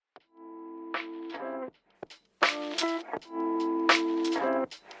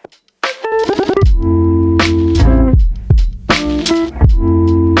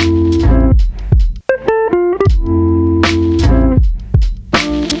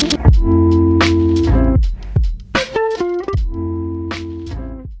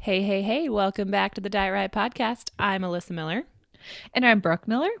welcome back to the Diet Riot Podcast. I'm Alyssa Miller. And I'm Brooke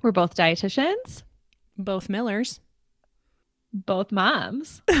Miller. We're both dietitians. Both Millers. Both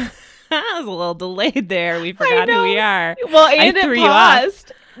moms. I was a little delayed there. We forgot who we are. Well, and it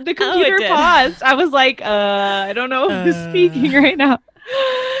paused. The computer paused. I was like, I don't know who's speaking right now.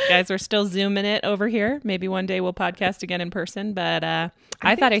 Guys, we're still Zooming it over here. Maybe one day we'll podcast again in person. But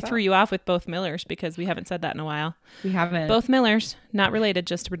I thought I threw you off with both Millers because we haven't said that in a while. We haven't. Both Millers, not related,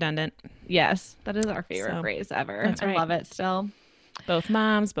 just redundant. Yes, that is our favorite phrase ever. That's right. I love it still. Both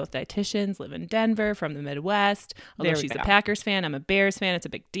moms, both dietitians, live in Denver, from the Midwest. Although she's a Packers fan, I'm a Bears fan. It's a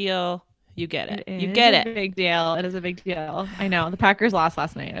big deal. You get it. You get it. It's a big deal. It is a big deal. I know. The Packers lost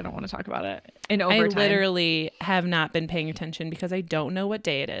last night. I don't want to talk about it. In overtime. I literally have not been paying attention because I don't know what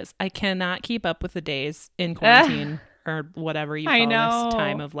day it is. I cannot keep up with the days in quarantine or whatever you call this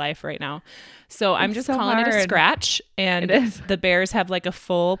time of life right now. So I'm just calling it a scratch. And the Bears have like a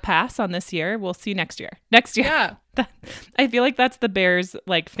full pass on this year. We'll see next year. Yeah. I feel like that's the Bears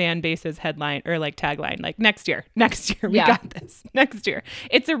like fan base's headline or like tagline, like next year we got this next year.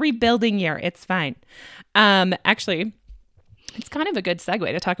 It's a rebuilding year. It's fine. Actually, it's kind of a good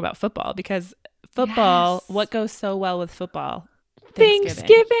segue to talk about football because football, what goes so well with football?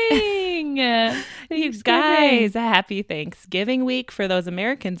 Thanksgiving. You guys, a happy Thanksgiving week for those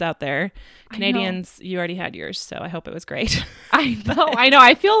Americans out there. Canadians, you already had yours, so I hope it was great. I know.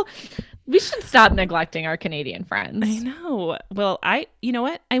 I feel we should stop neglecting our Canadian friends. I know. Well, you know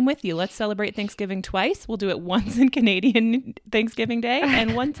what? I'm with you. Let's celebrate Thanksgiving twice. We'll do it once in Canadian Thanksgiving Day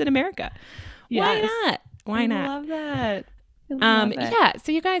and once in America. Yes. Why not? Why not? I love that. Yeah.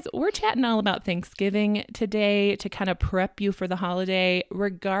 So you guys, we're chatting all about Thanksgiving today to kind of prep you for the holiday.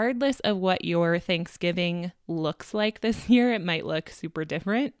 Regardless of what your Thanksgiving looks like this year, it might look super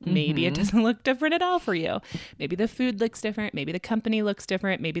different. Maybe it doesn't look different at all for you. Maybe the food looks different. Maybe the company looks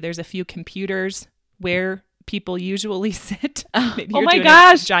different. Maybe there's a few computers where people usually sit. Maybe you're doing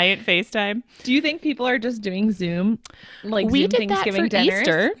a giant FaceTime. Do you think people are just doing Zoom? Like we did Thanksgiving that for dinners?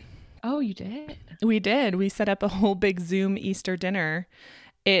 Easter. Oh, you did? We did. We set up a whole big Zoom Easter dinner.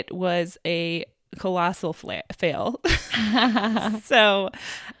 It was a colossal fail. So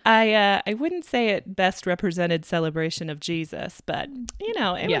I wouldn't say it best represented celebration of Jesus, but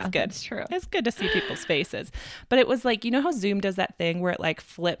it was good. That's true. It's good to see people's faces. But it was like, you know how Zoom does that thing where it like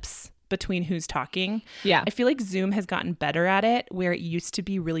flips between who's talking? Yeah. I feel like Zoom has gotten better at it where it used to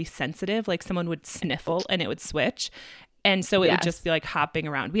be really sensitive. Like someone would sniffle and it would switch. And so it would just be like hopping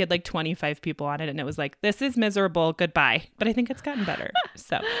around. We had like 25 people on it and it was like, this is miserable. Goodbye. But I think it's gotten better.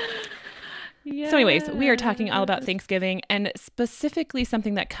 So anyways, we are talking all about Thanksgiving, and specifically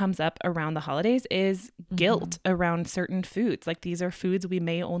something that comes up around the holidays is guilt around certain foods. Like these are foods we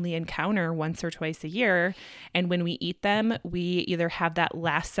may only encounter once or twice a year. And when we eat them, we either have that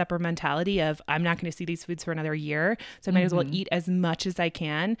Last Supper mentality of I'm not going to see these foods for another year, so I might as well eat as much as I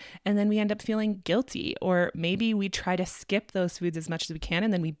can. And then we end up feeling guilty, or maybe we try to skip those foods as much as we can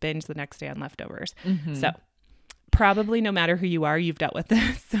and then we binge the next day on leftovers. So probably no matter who you are, you've dealt with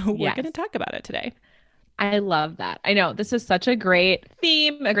this. So we're going to talk about it today. I love that. I know this is such a great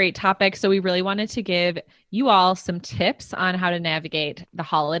theme, a great topic. So we really wanted to give you all some tips on how to navigate the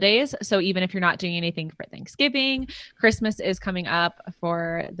holidays. So even if you're not doing anything for Thanksgiving, Christmas is coming up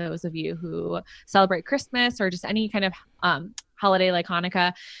for those of you who celebrate Christmas or just any kind of holiday like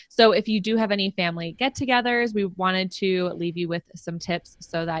Hanukkah. So if you do have any family get-togethers, we wanted to leave you with some tips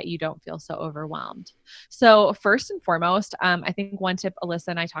so that you don't feel so overwhelmed. So first and foremost, I think one tip Alyssa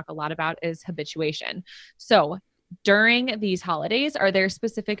and I talk a lot about is habituation. So during these holidays, are there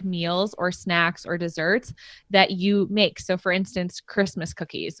specific meals or snacks or desserts that you make? So for instance, Christmas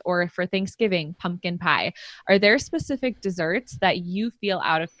cookies, or for Thanksgiving, pumpkin pie. Are there specific desserts that you feel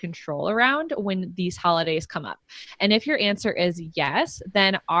out of control around when these holidays come up? And if your answer is yes,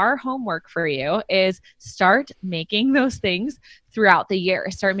 then our homework for you is start making those things throughout the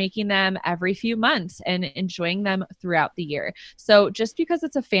year. Start making them every few months and enjoying them throughout the year. So just because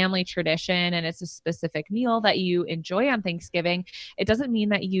it's a family tradition and it's a specific meal that you enjoy on Thanksgiving, it doesn't mean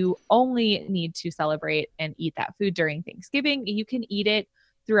that you only need to celebrate and eat that food during Thanksgiving. You can eat it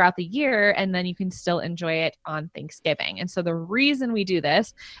throughout the year and then you can still enjoy it on Thanksgiving. And so the reason we do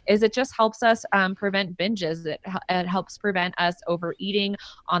this is it just helps us prevent binges. It helps prevent us overeating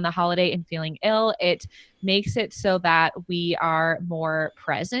on the holiday and feeling ill. It makes it so that we are more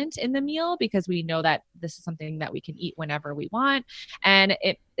present in the meal because we know that this is something that we can eat whenever we want. And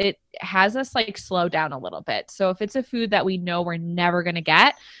it has us like slow down a little bit. So if it's a food that we know we're never going to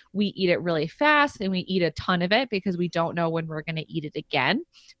get, we eat it really fast and we eat a ton of it because we don't know when we're going to eat it again.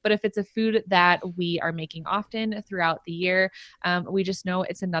 But if it's a food that we are making often throughout the year, we just know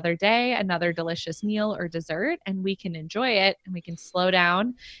it's another day, another delicious meal or dessert, and we can enjoy it and we can slow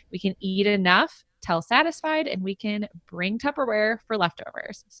down. We can eat enough till satisfied, and we can bring Tupperware for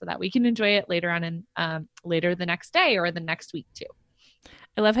leftovers so that we can enjoy it later on in later the next day or the next week too.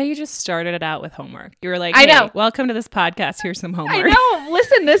 I love how you just started it out with homework. You were like, I know. Welcome to this podcast. Here's some homework. I know.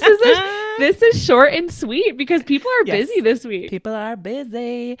 Listen, this is short and sweet because people are busy this week. People are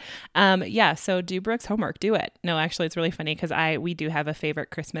busy. Yeah. So do Brooke's homework. Do it. No, actually, it's really funny because we do have a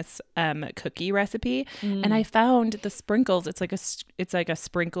favorite Christmas cookie recipe, and I found the sprinkles. It's like a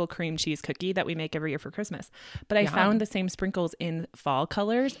sprinkle cream cheese cookie that we make every year for Christmas. But I found the same sprinkles in fall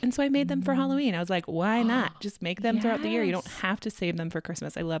colors, and so I made them for Halloween. I was like, why not? Just make them throughout the year. You don't have to save them for Christmas.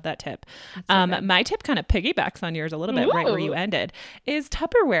 I love that tip. So my tip kind of piggybacks on yours a little bit. Right where you ended is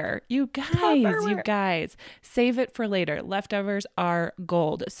Tupperware. You guys, save it for later. Leftovers are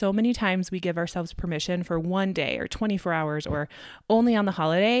gold. So many times we give ourselves permission for one day or 24 hours or only on the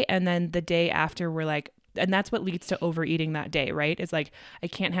holiday, and then the day after we're like, and that's what leads to overeating that day, right? Is like, I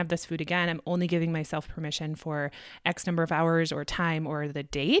can't have this food again. I'm only giving myself permission for X number of hours or time or the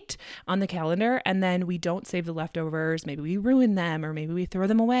date on the calendar. And then we don't save the leftovers. Maybe we ruin them, or maybe we throw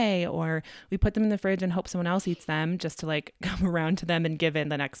them away, or we put them in the fridge and hope someone else eats them just to like come around to them and give in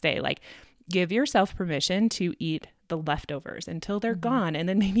the next day. Like, give yourself permission to eat the leftovers until they're gone. And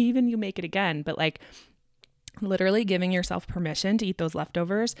then maybe even you make it again. But like, literally giving yourself permission to eat those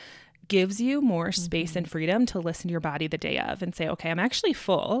leftovers gives you more space and freedom to listen to your body the day of and say, okay, I'm actually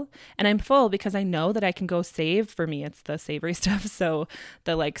full, and I'm full because I know that I can go save. For me, it's the savory stuff. So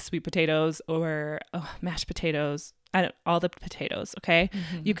the like sweet potatoes or mashed potatoes, all the potatoes. Okay.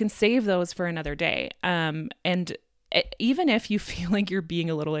 You can save those for another day. And even if you feel like you're being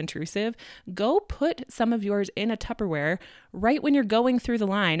a little intrusive, go put some of yours in a Tupperware right when you're going through the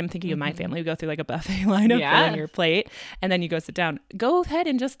line. I'm thinking of my family. We go through like a buffet line of filling your plate, and then you go sit down. Go ahead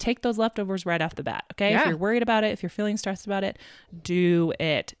and just take those leftovers right off the bat. Okay. If you're worried about it, if you're feeling stressed about it, do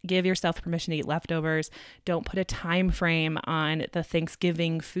it. Give yourself permission to eat leftovers. Don't put a time frame on the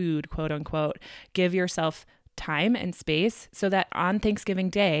Thanksgiving food, quote unquote. Give yourself time and space so that on Thanksgiving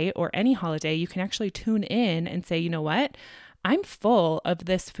Day or any holiday, you can actually tune in and say, you know what? I'm full of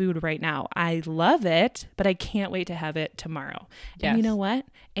this food right now. I love it, but I can't wait to have it tomorrow. Yes. And you know what?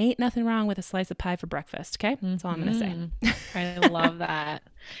 Ain't nothing wrong with a slice of pie for breakfast. Okay. That's all I'm going to say. I love that.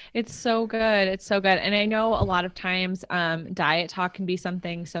 It's so good. It's so good. And I know a lot of times diet talk can be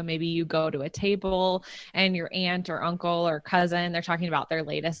something. So maybe you go to a table and your aunt or uncle or cousin, they're talking about their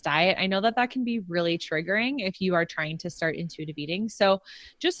latest diet. I know that that can be really triggering if you are trying to start intuitive eating. So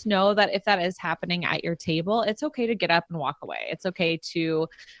just know that if that is happening at your table, it's okay to get up and walk away. It's okay to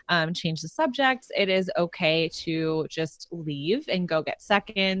change the subject. It is okay to just leave and go get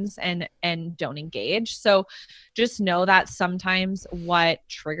seconds and don't engage. So just know that sometimes what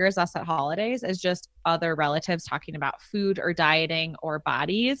triggers us at holidays is just other relatives talking about food or dieting or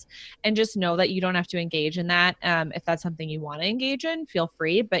bodies. And just know that you don't have to engage in that. If that's something you want to engage in, feel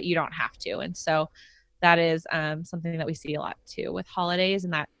free, but you don't have to. And so that is something that we see a lot too with holidays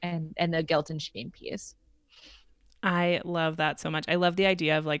and the guilt and shame piece. I love that so much. I love the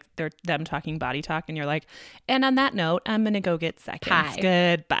idea of like them talking body talk, and you're like, and on that note, I'm gonna go get seconds. Pie.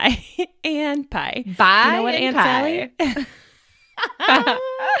 Goodbye. And pie. Bye. You know what, Aunt Sally?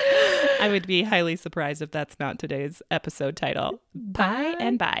 I would be highly surprised if that's not today's episode title. Bye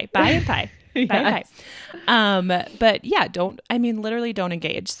and bye. Bye and pie. Yes. Bye and pie. But yeah, literally don't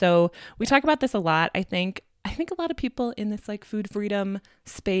engage. So we talk about this a lot. I think a lot of people in this like food freedom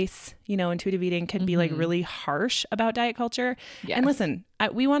space, intuitive eating can be like really harsh about diet culture. Yes. And listen,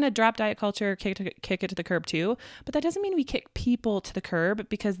 we want to drop diet culture, kick it to the curb too, but that doesn't mean we kick people to the curb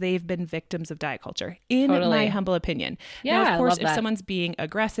because they've been victims of diet culture, in my humble opinion. Yeah, now, of course, if someone's being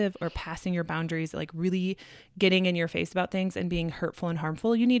aggressive or passing your boundaries, like really getting in your face about things and being hurtful and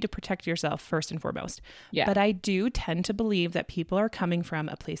harmful, you need to protect yourself first and foremost. Yeah. But I do tend to believe that people are coming from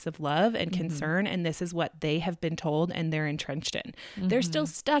a place of love and concern, and this is what they have been told and they're entrenched in. They're still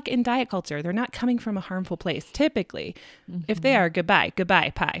stuck in diet culture. They're not coming from a harmful place, typically. If they are, goodbye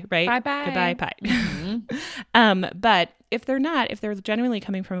pie, right? Bye-bye. Goodbye pie. But if they're genuinely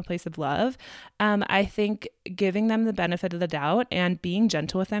coming from a place of love, I think giving them the benefit of the doubt and being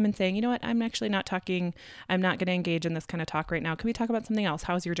gentle with them and saying, you know what, I'm not going to engage in this kind of talk right now. Can we talk about something else?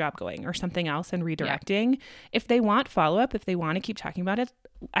 How's your job going? Or something else, and redirecting. If they want follow-up, if they want to keep talking about it,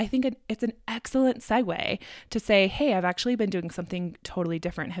 I think it's an excellent segue to say, hey, I've actually been doing something totally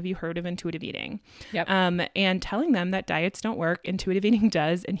different. Have you heard of intuitive eating? Yep. And telling them that diets don't work, intuitive eating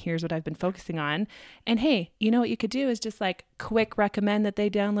does, and here's what I've been focusing on. And hey, you know what you could do is just like quick recommend that they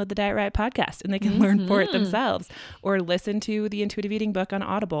download the Diet Riot podcast and they can learn for it themselves, or listen to the intuitive eating book on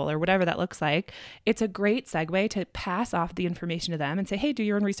Audible or whatever that looks like. It's a great segue to pass off the information to them and say, hey, do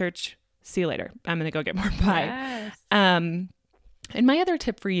your own research. See you later. I'm going to go get more pie. Yes. And my other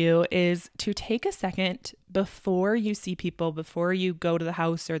tip for you is to take a second before you see people, before you go to the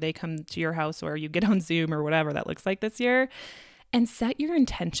house or they come to your house or you get on Zoom or whatever that looks like this year, and set your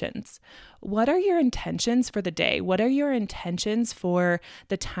intentions. What are your intentions for the day? What are your intentions for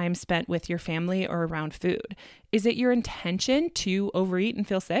the time spent with your family or around food? Is it your intention to overeat and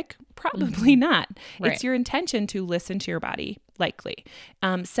feel sick? Probably not. Right. It's your intention to listen to your body, likely.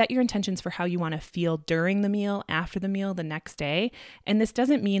 Set your intentions for how you want to feel during the meal, after the meal, the next day. And this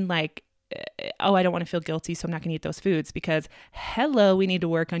doesn't mean like, oh, I don't want to feel guilty, so I'm not going to eat those foods, because hello, we need to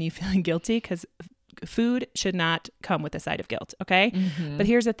work on you feeling guilty, because food should not come with a side of guilt. Okay. But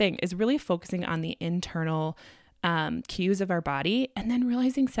here's the thing, is really focusing on the internal cues of our body, and then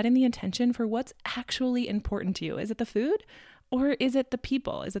realizing, setting the intention for what's actually important to you. Is it the food? Or is it the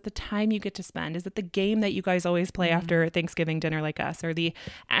people? Is it the time you get to spend? Is it the game that you guys always play after Thanksgiving dinner like us, or the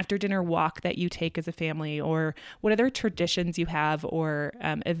after dinner walk that you take as a family, or what other traditions you have, or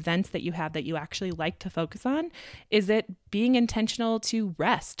events that you have that you actually like to focus on? Is it being intentional to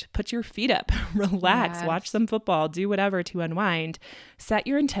rest, put your feet up, relax, watch some football, do whatever to unwind? Set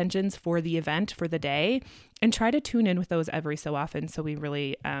your intentions for the event, for the day, and try to tune in with those every so often, so we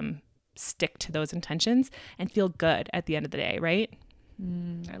really stick to those intentions and feel good at the end of the day, right?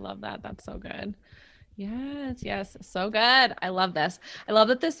 I love that. That's so good. Yes. So good. I love this. I love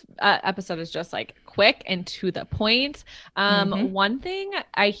that this episode is just like quick and to the point. One thing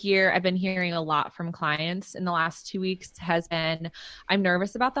I've been hearing a lot from clients in the last 2 weeks has been, I'm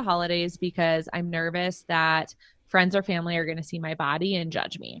nervous about the holidays because I'm nervous that friends or family are going to see my body and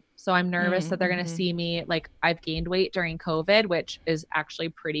judge me. So I'm nervous that they're going to see me, like I've gained weight during COVID, which is actually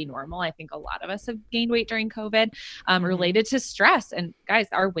pretty normal. I think a lot of us have gained weight during COVID, related to stress. And guys,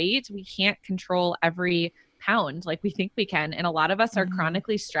 our weight, we can't control every pound like we think we can. And a lot of us are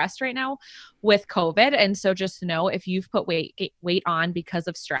chronically stressed right now with COVID. And so just know, if you've put weight on because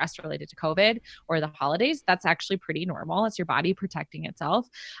of stress related to COVID or the holidays, that's actually pretty normal. It's your body protecting itself.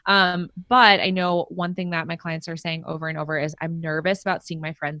 But I know one thing that my clients are saying over and over is, I'm nervous about seeing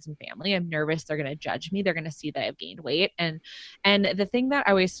my friends and family. I'm nervous they're going to judge me. They're going to see that I've gained weight. And the thing that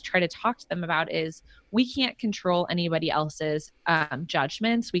I always try to talk to them about is, we can't control anybody else's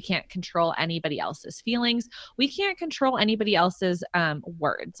judgments. We can't control anybody else's feelings. We can't control anybody else's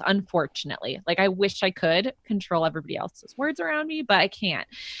words, unfortunately. Like, I wish I could control everybody else's words around me, but I can't.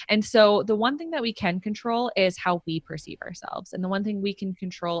 And so the one thing that we can control is how we perceive ourselves. And the one thing we can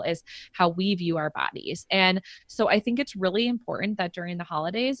control is how we view our bodies. And so I think it's really important that during the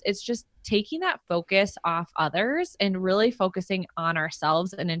holidays, it's just taking that focus off others and really focusing on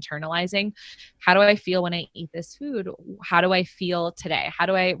ourselves and internalizing, how do I feel when I eat this food? How do I feel today? How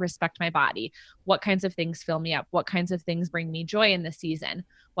do I respect my body? What kinds of things fill me up? What kinds of things bring me joy in the season?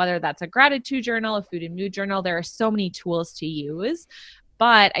 Whether that's a gratitude journal, a food and mood journal, there are so many tools to use.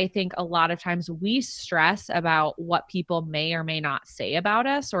 But I think a lot of times we stress about what people may or may not say about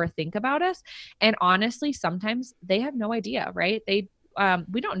us or think about us. And honestly, sometimes they have no idea, right?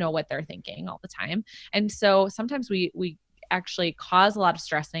 We don't know what they're thinking all the time. And so sometimes we actually cause a lot of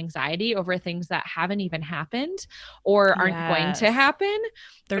stress and anxiety over things that haven't even happened or aren't going to happen.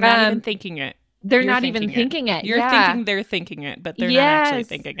 They're not even thinking it. They're not even thinking it. You're thinking they're thinking it, but they're not actually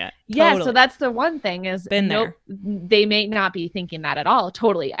thinking it. Yeah. So that's the one thing is, been there. They may not be thinking that at all.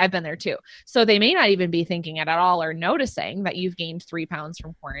 Totally. I've been there too. So they may not even be thinking it at all, or noticing that you've gained 3 pounds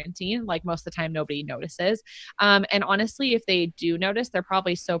from quarantine. Like, most of the time, nobody notices. And honestly, if they do notice, they're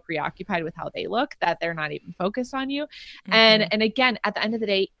probably so preoccupied with how they look that they're not even focused on you. And again, at the end of the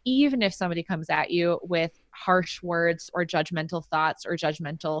day, even if somebody comes at you with harsh words or judgmental thoughts or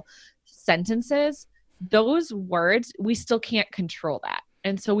judgmental sentences, those words, we still can't control that.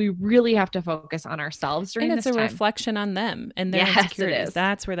 And so we really have to focus on ourselves during this time. And it's a reflection on them and their insecurities.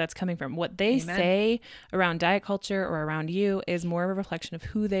 That's where that's coming from. What they say around diet culture or around you is more of a reflection of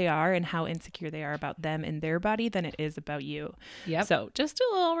who they are and how insecure they are about them and their body than it is about you. Yep. So just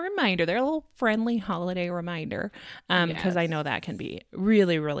a little reminder. They're a little friendly holiday reminder, because I know that can be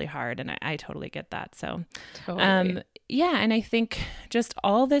really, really hard. And I totally get that. So totally. Yeah. And I think just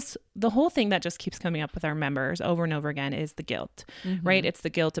all this, the whole thing that just keeps coming up with our members over and over again is the guilt, right? It's the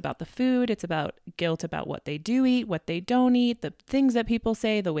guilt about the food. It's about guilt about what they do eat, what they don't eat, the things that people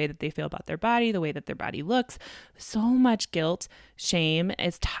say, the way that they feel about their body, the way that their body looks. So much guilt, shame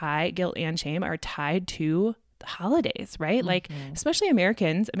is tied, guilt and shame are tied to holidays, right? Like, especially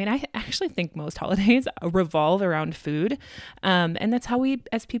Americans. I mean, I actually think most holidays revolve around food. And that's how we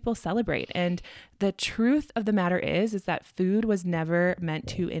as people celebrate. And the truth of the matter is that food was never meant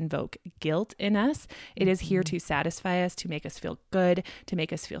to invoke guilt in us. It is here to satisfy us, to make us feel good, to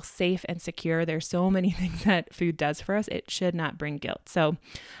make us feel safe and secure. There's so many things that food does for us. It should not bring guilt. So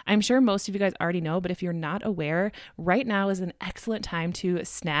I'm sure most of you guys already know, but if you're not aware, right now is an excellent time to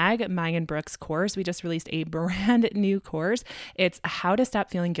snag Megan Brooks' course. We just released a brand new course. It's how to stop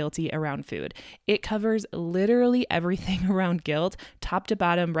feeling guilty around food. It covers literally everything around guilt, top to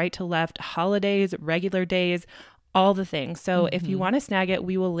bottom, right to left, holidays, regular days, all the things. So if you want to snag it,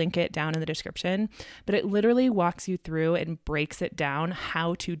 we will link it down in the description, but it literally walks you through and breaks it down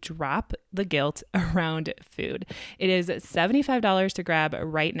how to drop the guilt around food. It is $75 to grab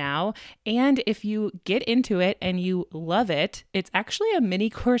right now. And if you get into it and you love it, it's actually a mini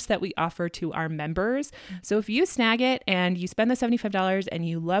course that we offer to our members. So if you snag it and you spend the $75 and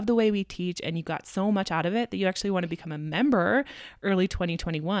you love the way we teach and you got so much out of it that you actually want to become a member early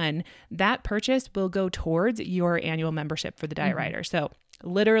 2021, that purchase will go towards your annual membership for the Diet Writer. So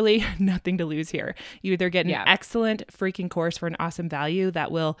literally nothing to lose here. You either get an excellent freaking course for an awesome value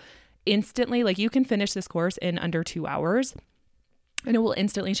that will instantly, like, you can finish this course in under 2 hours and it will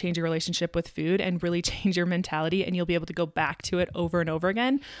instantly change your relationship with food and really change your mentality, and you'll be able to go back to it over and over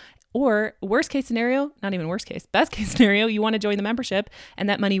again. Or worst case scenario, not even worst case, best case scenario, you want to join the membership and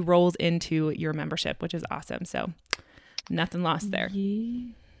that money rolls into your membership, which is awesome. So nothing lost there.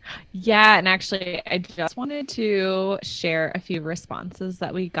 Yeah. And actually, I just wanted to share a few responses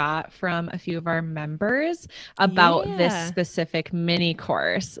that we got from a few of our members about this specific mini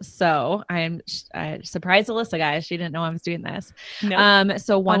course. So I surprised Alyssa, guys. She didn't know I was doing this. Nope.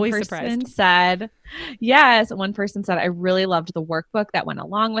 So one person said, one person said, I really loved the workbook that went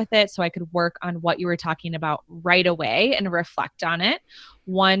along with it, so I could work on what you were talking about right away and reflect on it.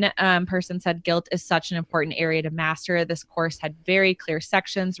 One person said, guilt is such an important area to master. This course had very clear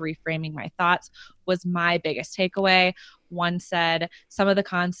sections. Reframing my thoughts was my biggest takeaway. One said, some of the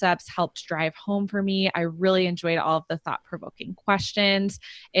concepts helped drive home for me. I really enjoyed all of the thought-provoking questions.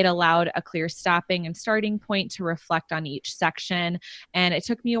 It allowed a clear stopping and starting point to reflect on each section. And it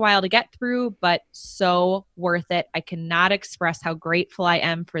took me a while to get through, but so worth it. I cannot express how grateful I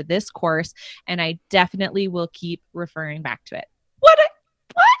am for this course, and I definitely will keep referring back to it. What?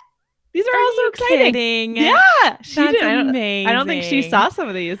 These are all so exciting. Kidding? Yeah. That's amazing. I don't think she saw some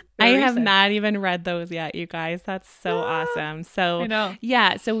of these. I have not even read those yet, you guys. That's so awesome. So I know.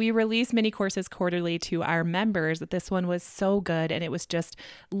 Yeah. So we release mini courses quarterly to our members. This one was so good. And it was just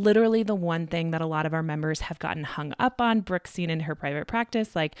literally the one thing that a lot of our members have gotten hung up on. Brooke's seen in her private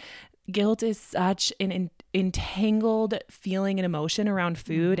practice, like, guilt is such an entangled feeling and emotion around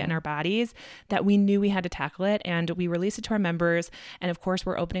food and our bodies that we knew we had to tackle it. And we released it to our members. And of course,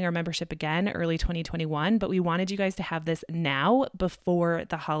 we're opening our membership again early 2021, but we wanted you guys to have this now before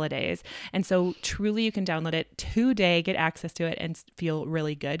the holidays. And so truly you can download it today, get access to it, and feel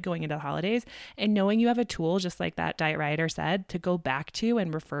really good going into the holidays. And knowing you have a tool, just like that diet writer said, to go back to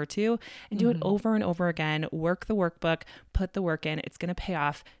and refer to and do it over and over again, work the workbook, put the work in. It's going to pay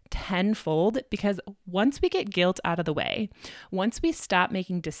off tenfold, because once we get guilt out of the way, once we stop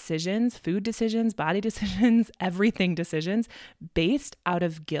making decisions, food decisions, body decisions, everything decisions based out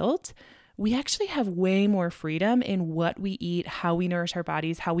of guilt, we actually have way more freedom in what we eat, how we nourish our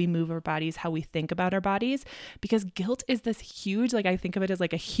bodies, how we move our bodies, how we think about our bodies, because guilt is this huge, like, I think of it as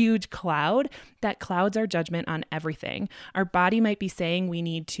like a huge cloud that clouds our judgment on everything. Our body might be saying we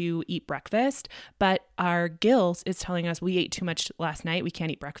need to eat breakfast, but our guilt is telling us we ate too much last night, we can't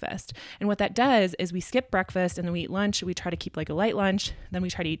eat breakfast. And what that does is we skip breakfast and then we eat lunch. We try to keep like a light lunch, then we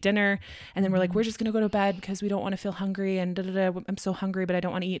try to eat dinner, and then we're like, we're just going to go to bed because we don't want to feel hungry, and I'm so hungry, but I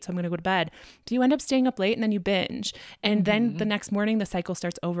don't want to eat, so I'm going to go to bed. So you end up staying up late and then you binge. And then the next morning, the cycle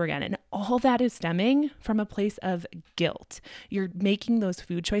starts over again. And all that is stemming from a place of guilt. You're making those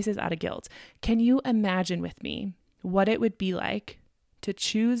food choices out of guilt. Can you imagine with me what it would be like to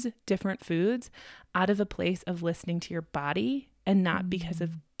choose different foods out of a place of listening to your body and not because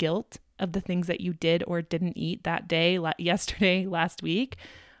of guilt of the things that you did or didn't eat that day, yesterday, last week.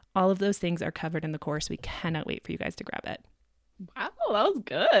 All of those things are covered in the course. We cannot wait for you guys to grab it. Wow, that was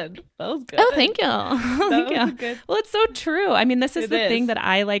good. That was good. Oh, thank you. Thank you. Good. Well, it's so true. I mean, this is the thing that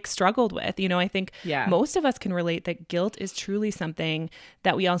I like struggled with. You know, I think most of us can relate that guilt is truly something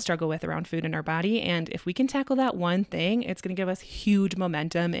that we all struggle with around food in our body. And if we can tackle that one thing, it's going to give us huge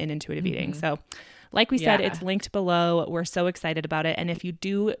momentum in intuitive eating. So like we said, it's linked below. We're so excited about it. And if you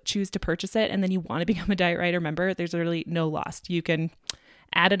do choose to purchase it and then you want to become a Diet Writer member, there's literally no loss. You can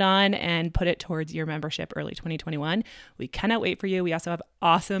add it on and put it towards your membership early 2021. We cannot wait for you. We also have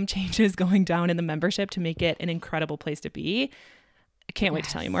awesome changes going down in the membership to make it an incredible place to be. I can't wait to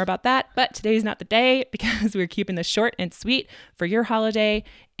tell you more about that, but today's not the day because we're keeping this short and sweet for your holiday.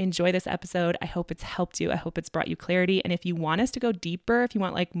 Enjoy this episode. I hope it's helped you. I hope it's brought you clarity. And if you want us to go deeper, if you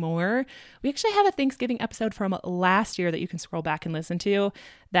want like more, we actually have a Thanksgiving episode from last year that you can scroll back and listen to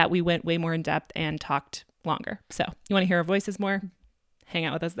that we went way more in depth and talked longer. So you want to hear our voices more? Hang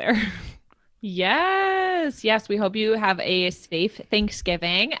out with us there. Yes. We hope you have a safe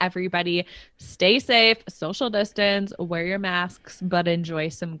Thanksgiving. Everybody stay safe, social distance, wear your masks, but enjoy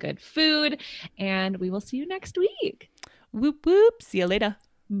some good food. And we will see you next week. Whoop, whoop. See you later.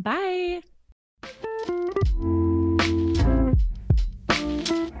 Bye.